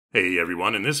Hey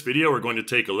everyone, in this video we're going to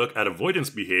take a look at avoidance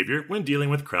behavior when dealing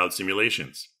with crowd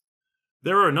simulations.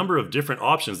 There are a number of different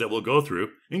options that we'll go through,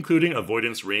 including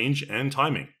avoidance range and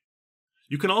timing.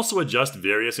 You can also adjust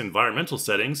various environmental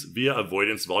settings via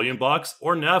Avoidance Volume Box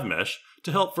or NavMesh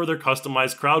to help further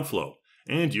customize crowd flow,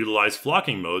 and utilize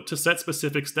flocking mode to set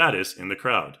specific status in the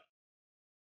crowd.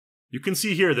 You can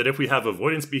see here that if we have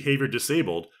avoidance behavior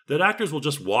disabled, that actors will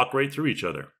just walk right through each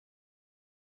other.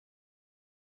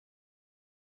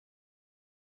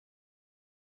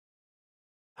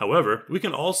 However, we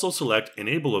can also select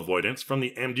Enable Avoidance from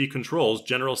the MD Controls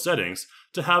general settings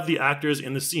to have the actors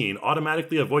in the scene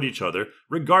automatically avoid each other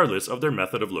regardless of their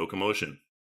method of locomotion.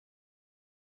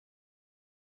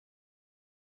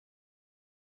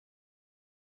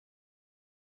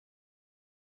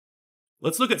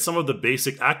 Let's look at some of the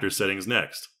basic actor settings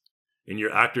next. In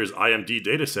your actor's IMD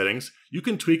data settings, you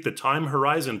can tweak the time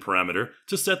horizon parameter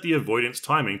to set the avoidance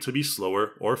timing to be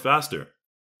slower or faster.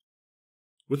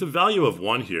 With a value of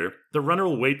 1 here, the runner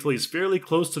will wait till he's fairly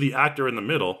close to the actor in the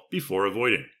middle before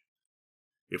avoiding.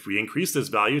 If we increase this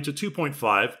value to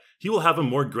 2.5, he will have a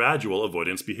more gradual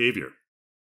avoidance behavior.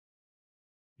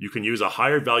 You can use a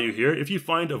higher value here if you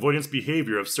find avoidance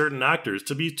behavior of certain actors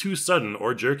to be too sudden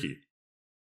or jerky.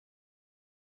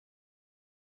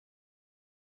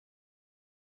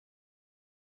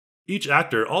 Each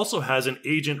actor also has an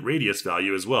agent radius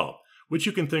value as well, which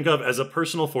you can think of as a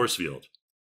personal force field.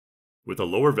 With a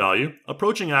lower value,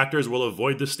 approaching actors will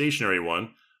avoid the stationary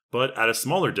one, but at a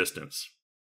smaller distance.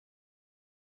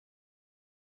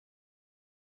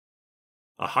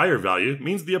 A higher value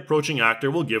means the approaching actor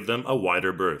will give them a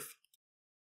wider berth.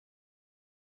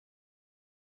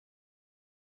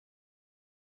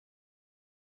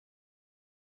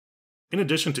 In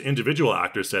addition to individual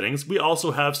actor settings, we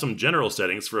also have some general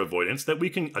settings for avoidance that we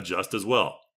can adjust as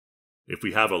well. If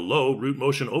we have a low root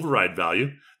motion override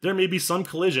value, there may be some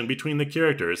collision between the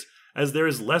characters as there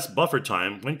is less buffer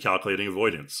time when calculating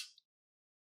avoidance.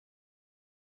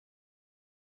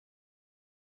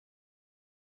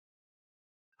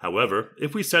 However,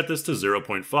 if we set this to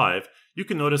 0.5, you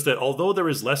can notice that although there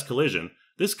is less collision,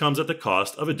 this comes at the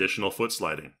cost of additional foot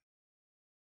sliding.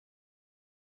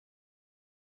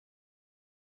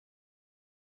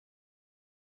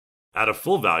 At a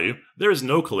full value, there is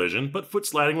no collision, but foot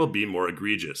sliding will be more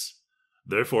egregious.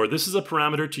 Therefore, this is a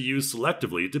parameter to use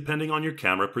selectively depending on your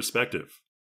camera perspective.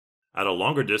 At a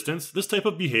longer distance, this type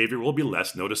of behavior will be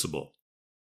less noticeable.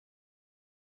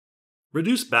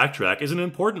 Reduce backtrack is an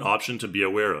important option to be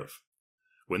aware of.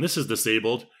 When this is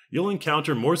disabled, you'll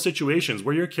encounter more situations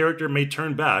where your character may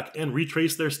turn back and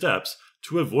retrace their steps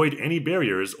to avoid any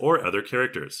barriers or other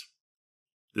characters.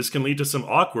 This can lead to some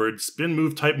awkward spin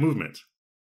move type movement.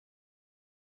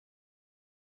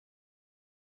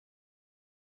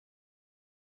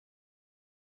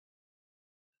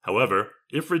 However,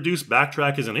 if reduced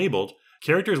backtrack is enabled,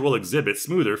 characters will exhibit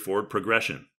smoother forward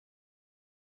progression.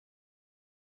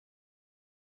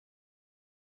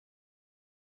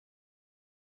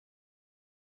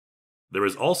 There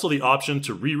is also the option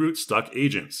to reroute stuck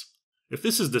agents. If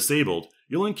this is disabled,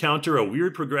 you'll encounter a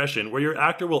weird progression where your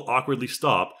actor will awkwardly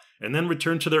stop and then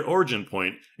return to their origin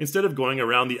point instead of going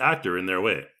around the actor in their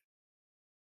way.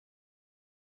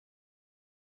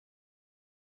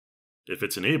 If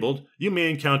it's enabled, you may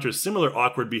encounter similar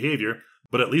awkward behavior,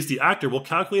 but at least the actor will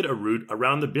calculate a route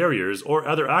around the barriers or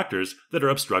other actors that are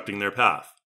obstructing their path.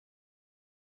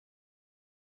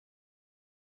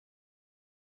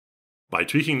 By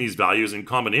tweaking these values in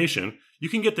combination, you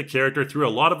can get the character through a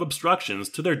lot of obstructions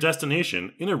to their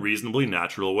destination in a reasonably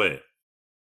natural way.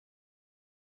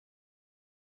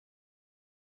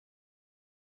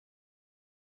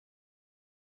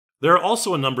 There are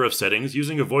also a number of settings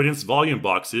using avoidance volume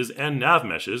boxes and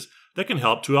NavMeshes that can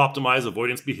help to optimize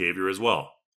avoidance behavior as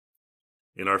well.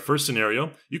 In our first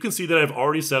scenario, you can see that I've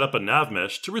already set up a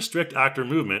NavMesh to restrict actor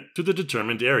movement to the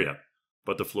determined area,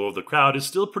 but the flow of the crowd is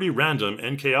still pretty random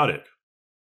and chaotic.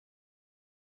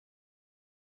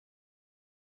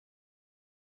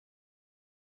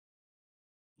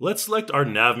 Let's select our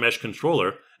NavMesh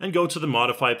controller and go to the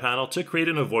Modify panel to create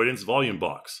an avoidance volume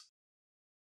box.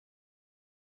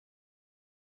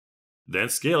 Then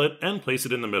scale it and place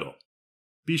it in the middle.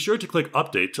 Be sure to click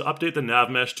Update to update the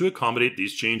NavMesh to accommodate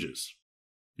these changes.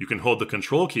 You can hold the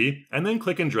Control key and then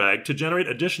click and drag to generate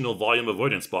additional volume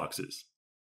avoidance boxes.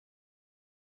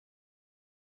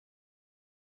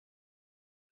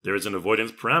 There is an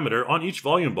avoidance parameter on each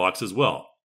volume box as well.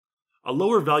 A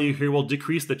lower value here will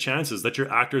decrease the chances that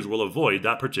your actors will avoid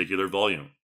that particular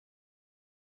volume.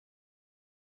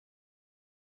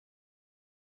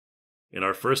 In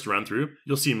our first run through,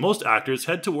 you'll see most actors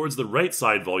head towards the right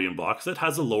side volume box that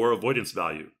has a lower avoidance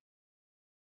value.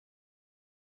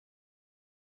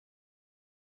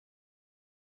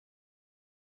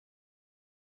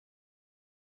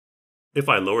 If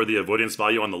I lower the avoidance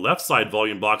value on the left side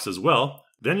volume box as well,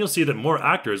 then you'll see that more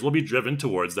actors will be driven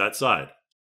towards that side.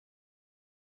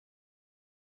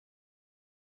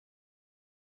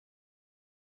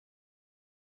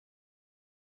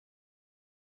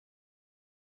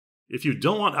 If you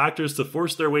don't want actors to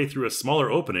force their way through a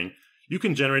smaller opening, you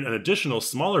can generate an additional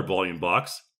smaller volume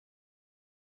box,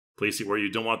 place it where you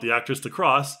don't want the actors to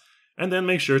cross, and then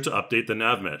make sure to update the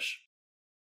NavMesh.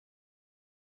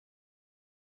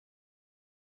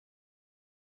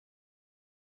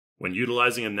 When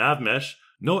utilizing a NavMesh,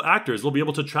 no actors will be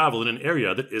able to travel in an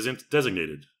area that isn't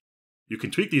designated. You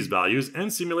can tweak these values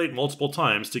and simulate multiple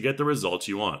times to get the results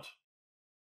you want.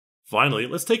 Finally,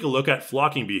 let's take a look at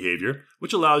flocking behavior,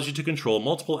 which allows you to control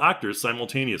multiple actors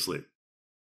simultaneously.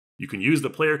 You can use the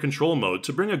player control mode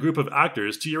to bring a group of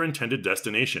actors to your intended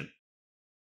destination.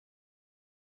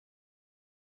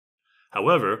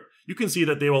 However, you can see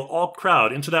that they will all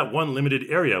crowd into that one limited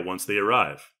area once they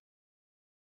arrive.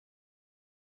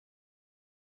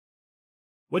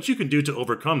 What you can do to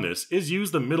overcome this is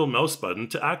use the middle mouse button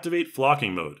to activate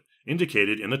flocking mode,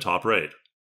 indicated in the top right.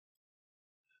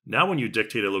 Now when you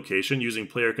dictate a location using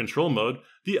player control mode,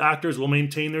 the actors will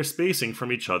maintain their spacing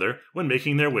from each other when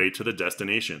making their way to the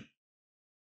destination.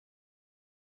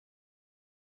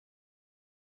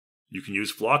 You can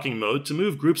use flocking mode to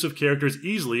move groups of characters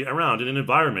easily around in an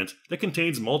environment that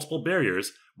contains multiple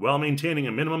barriers while maintaining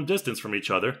a minimum distance from each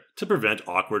other to prevent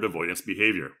awkward avoidance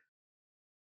behavior.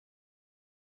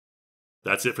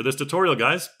 That's it for this tutorial,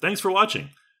 guys. Thanks for watching.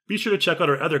 Be sure to check out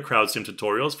our other crowd sim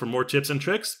tutorials for more tips and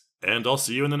tricks, and I'll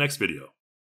see you in the next video.